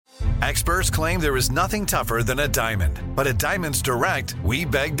Experts claim there is nothing tougher than a diamond. But at Diamonds Direct, we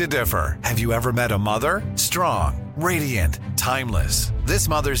beg to differ. Have you ever met a mother? Strong, radiant, timeless. This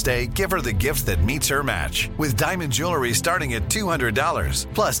Mother's Day, give her the gift that meets her match. With diamond jewelry starting at $200.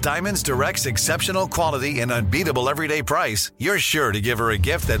 Plus, Diamonds Direct's exceptional quality and unbeatable everyday price, you're sure to give her a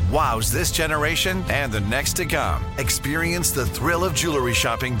gift that wows this generation and the next to come. Experience the thrill of jewelry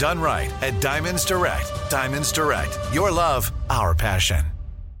shopping done right at Diamonds Direct. Diamonds Direct. Your love, our passion.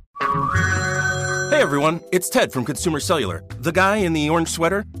 Hey everyone, it's Ted from Consumer Cellular, the guy in the orange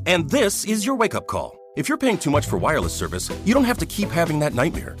sweater, and this is your wake-up call. If you're paying too much for wireless service, you don't have to keep having that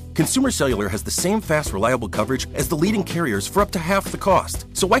nightmare. Consumer Cellular has the same fast, reliable coverage as the leading carriers for up to half the cost.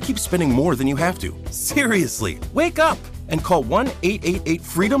 So why keep spending more than you have to? Seriously, wake up and call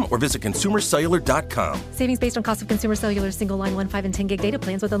 1-888-FREEDOM or visit consumercellular.com. Savings based on cost of Consumer Cellular single line 1, 5, and 10 gig data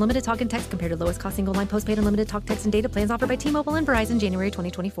plans with unlimited talk and text compared to lowest cost single line postpaid unlimited talk, text, and data plans offered by T-Mobile and Verizon January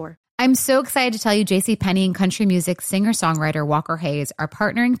 2024. I'm so excited to tell you JCPenney and country music singer-songwriter Walker Hayes are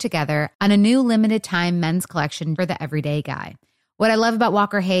partnering together on a new limited-time men's collection for the everyday guy. What I love about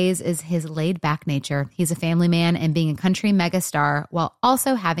Walker Hayes is his laid-back nature. He's a family man, and being a country megastar while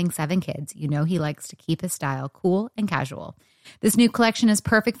also having 7 kids, you know he likes to keep his style cool and casual. This new collection is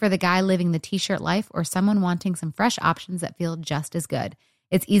perfect for the guy living the t-shirt life or someone wanting some fresh options that feel just as good.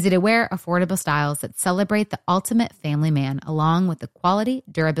 It's easy to wear, affordable styles that celebrate the ultimate family man, along with the quality,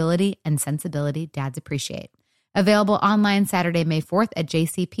 durability, and sensibility dads appreciate. Available online Saturday, May 4th at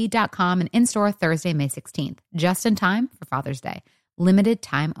jcp.com and in-store Thursday, May 16th. Just in time for Father's Day. Limited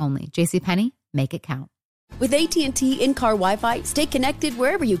time only. JCPenney, make it count. With AT&T in-car Wi-Fi, stay connected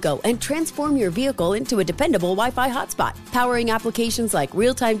wherever you go and transform your vehicle into a dependable Wi-Fi hotspot. Powering applications like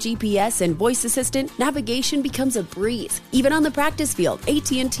real-time GPS and voice assistant, navigation becomes a breeze. Even on the practice field,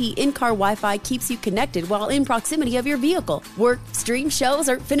 AT&T in-car Wi-Fi keeps you connected while in proximity of your vehicle. Work, stream shows,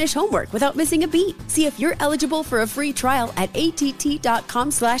 or finish homework without missing a beat. See if you're eligible for a free trial at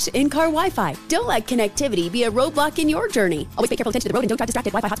att.com/in-car Wi-Fi. Don't let connectivity be a roadblock in your journey. Always pay careful attention to the road and don't drive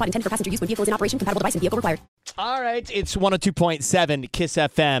distracted. Wi-Fi hotspot intended for passenger use when vehicle is in operation. Compatible device and vehicle required. All right, it's 102.7 Kiss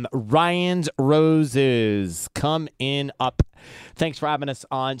FM. Ryan's Roses come in up. Thanks for having us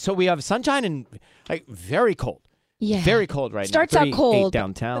on. So we have sunshine and very cold. Yeah. Very cold right Starts now. out cold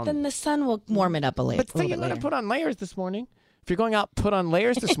downtown. But then the sun will warm it up a little. But you got to put on layers this morning. If you're going out, put on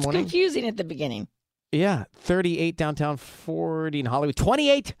layers this morning. It's confusing at the beginning. Yeah, 38 downtown, 40 in Hollywood,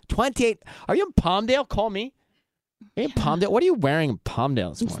 28. Are you in Palmdale? Call me. Are you in Palmdale? What are you wearing in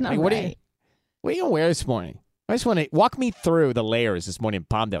Palmdale this morning? It's not right. What are you going to wear this morning? I just want to walk me through the layers this morning in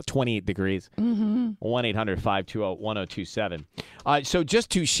Palmdale, 28 degrees. 1-800-520-1027. So just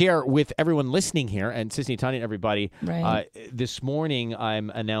to share with everyone listening here, and Sisney, Tanya, and everybody, this morning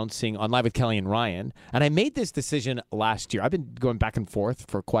I'm announcing on Live with Kelly and Ryan, and I made this decision last year. I've been going back and forth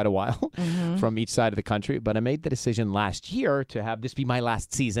for quite a while from each side of the country, but I made the decision last year to have this be my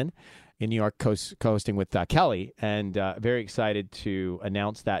last season in New York co-hosting with Kelly, and very excited to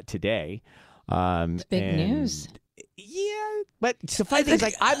announce that today. It's big news. Yeah, but suffice it,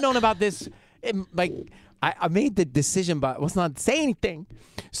 like I've known about this, I made the decision, but was not saying anything.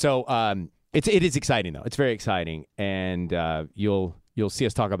 So it is exciting though. It's very exciting, and you'll see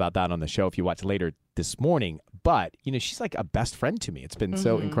us talk about that on the show if you watch later this morning. But she's like a best friend to me. It's been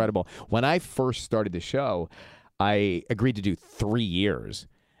so incredible. When I first started the show, I agreed to do 3 years.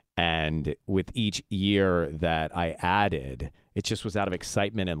 And with each year that I added, it just was out of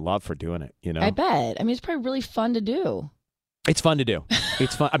excitement and love for doing it, I bet. I mean, it's probably really fun to do. It's fun to do.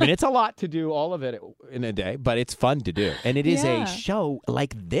 It's fun. I mean, it's a lot to do all of it in a day, but it's fun to do. And it is a show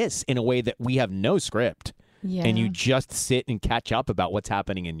like this in a way that we have no script. Yeah. And you just sit and catch up about what's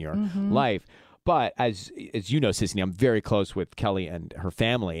happening in your life. But as you know, Sisney, I'm very close with Kelly and her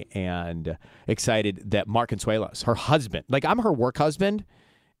family, and excited that Mark Consuelos, her husband, I'm her work husband,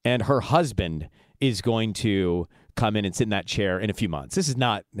 and her husband is going to come in and sit in that chair in a few months. This is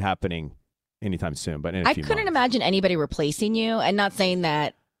not happening anytime soon, but in a few months. I couldn't imagine anybody replacing you, and not saying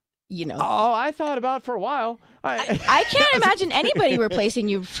that, Oh, I thought about it for a while. I can't imagine anybody replacing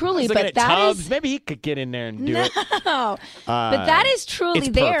you, truly, but that Tubbs. is... Maybe he could get in there and do it. No, but that is truly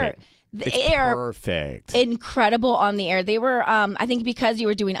there. It's perfect. Incredible on the air. They were, I think because you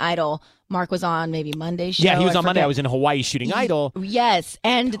were doing Idol, Mark was on maybe Monday's show. Yeah, he was on Monday. I was in Hawaii shooting Idol. Yes,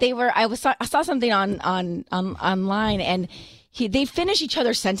 and they were. I saw something on online, and they finish each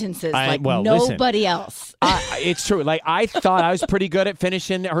other's sentences nobody else. It's true. I thought I was pretty good at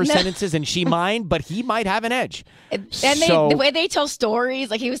finishing her sentences, and she mine, but he might have an edge. And the way they tell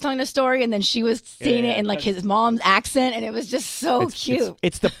stories, he was telling a story, and then she was saying it in his mom's accent, and it was just so cute.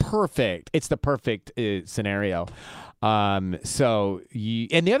 It's the perfect scenario. And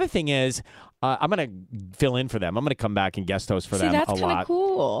the other thing is, I'm going to fill in for them. I'm going to come back and guest host for them a lot. That's kind of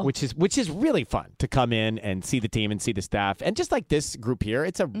cool. Which is really fun to come in and see the team and see the staff. And just like this group here,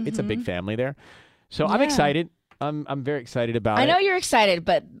 it's a big family there. So I'm excited. I'm very excited about it. I know you're excited,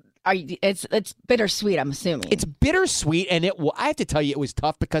 but it's bittersweet, I'm assuming. It's bittersweet, and I have to tell you, it was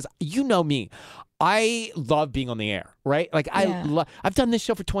tough because you know me. I love being on the air, right? Like I've done this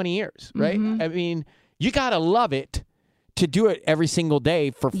show for 20 years, right? I mean, you got to love it to do it every single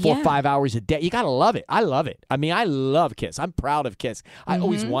day for 4 or 5 hours a day. You got to love it. I love it. I mean, I love KISS. I'm proud of KISS. I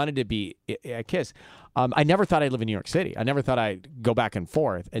always wanted to be at KISS. I never thought I'd live in New York City. I never thought I'd go back and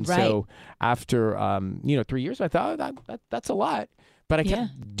forth. And so after 3 years, I thought that's a lot. But I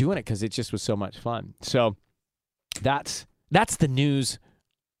kept doing it because it just was so much fun. So that's the news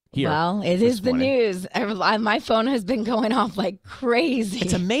here. Well, it is the news. My phone has been going off like crazy.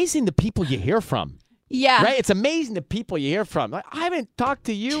 It's amazing the people you hear from. Yeah. Right? It's amazing the people you hear from. Like, I haven't talked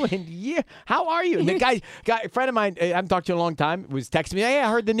to you in years. How are you? And the guy, a friend of mine, I haven't talked to you in a long time, was texting me, hey,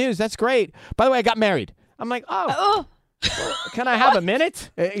 I heard the news. That's great. By the way, I got married. I'm like, well, can I have a minute?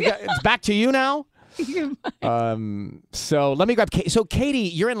 It's back to you now? So let me grab Katie. So Katie,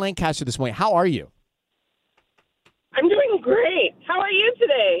 you're in Lancaster this morning. How are you? I'm doing great. How are you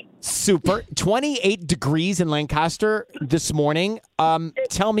today? Super. 28 degrees in Lancaster this morning.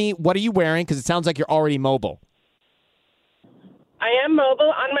 Tell me, what are you wearing? Because it sounds like you're already mobile. I am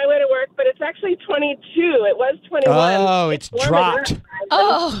mobile on my way to work, but it's actually 22. It was 21. Oh, it's dropped.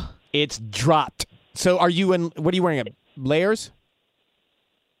 Oh. It's dropped. So what are you wearing? Layers?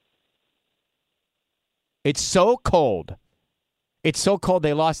 It's so cold. It's so cold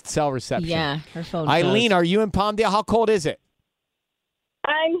they lost cell reception. Yeah, her phone. Eileen, are you in Palmdale? How cold is it?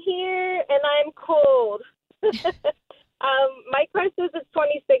 I'm here and I'm cold. My car says it's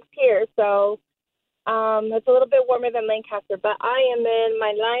 26 here, so it's a little bit warmer than Lancaster. But I am in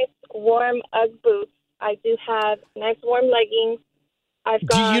my nice warm UGG boots. I do have nice warm leggings.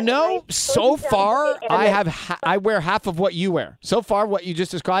 Do you know? So far, I wear half of what you wear. So far, what you just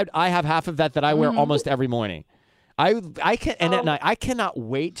described, I have half of that I wear almost every morning. I can, and at night, I cannot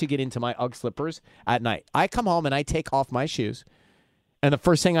wait to get into my UGG slippers at night. I come home and I take off my shoes, and the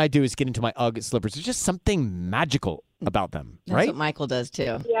first thing I do is get into my UGG slippers. There's just something magical about them, right? That's what Michael does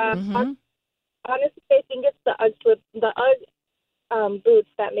too. Yeah. Honestly, I think it's the UGG boots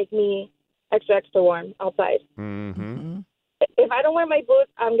that make me extra warm outside. If I don't wear my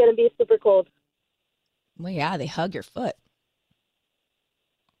boots, I'm going to be super cold. Well, yeah, they hug your foot.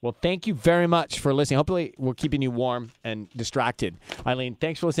 Well, thank you very much for listening. Hopefully, we're keeping you warm and distracted. Eileen,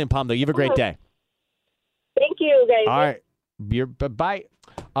 thanks for listening, Palmdale. You have a great day. Thank you, guys. All right. Bye.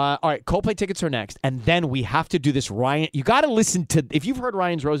 All right, Coldplay tickets are next. And then we have to do this, Ryan. You got to listen to, if you've heard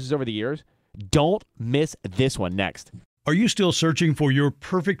Ryan's Roses over the years, don't miss this one next. Are you still searching for your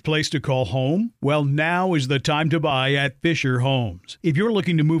perfect place to call home? Well, now is the time to buy at Fisher Homes. If you're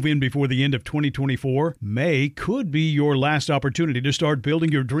looking to move in before the end of 2024, May could be your last opportunity to start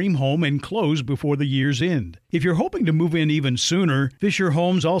building your dream home and close before the year's end. If you're hoping to move in even sooner, Fisher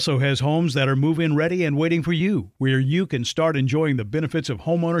Homes also has homes that are move-in ready and waiting for you, where you can start enjoying the benefits of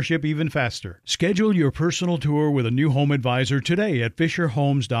homeownership even faster. Schedule your personal tour with a new home advisor today at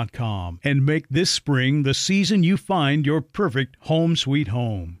FisherHomes.com and make this spring the season you find your perfect home sweet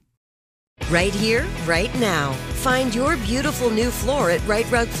home. Right here, right now. Find your beautiful new floor at Right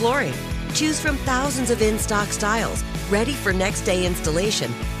Rug Flooring. Choose from thousands of in-stock styles, ready for next day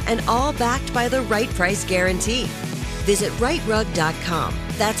installation, and all backed by the right price guarantee. Visit rightrug.com.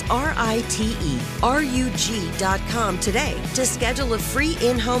 That's RITERUG.com today to schedule a free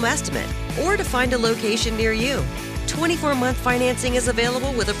in-home estimate or to find a location near you. 24-month financing is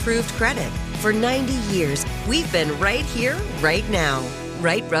available with approved credit. For 90 years, we've been right here, right now.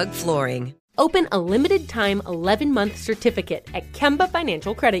 Right Rug Flooring. Open a limited-time 11-month certificate at Kemba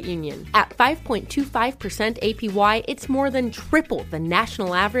Financial Credit Union. At 5.25% APY, it's more than triple the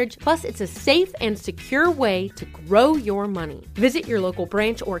national average, plus it's a safe and secure way to grow your money. Visit your local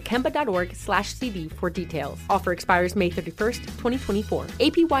branch or kemba.org/CD for details. Offer expires May 31st, 2024.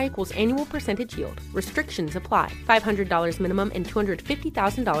 APY equals annual percentage yield. Restrictions apply. $500 minimum and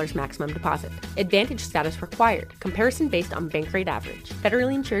 $250,000 maximum deposit. Advantage status required. Comparison based on bank rate average.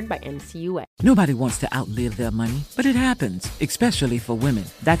 Federally insured by NCUA. Nobody wants to outlive their money, but it happens, especially for women.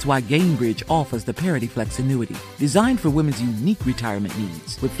 That's why Gainbridge offers the Parity Flex annuity, designed for women's unique retirement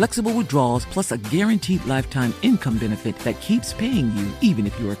needs, with flexible withdrawals plus a guaranteed lifetime income benefit that keeps paying you even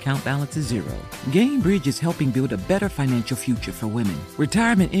if your account balance is zero. Gainbridge is helping build a better financial future for women.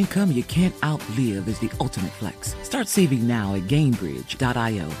 Retirement income you can't outlive is the ultimate flex. Start saving now at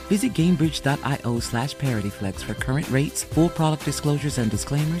Gainbridge.io. Visit Gainbridge.io/ParityFlex for current rates, full product disclosures and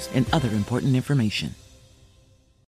disclaimers, and other important information.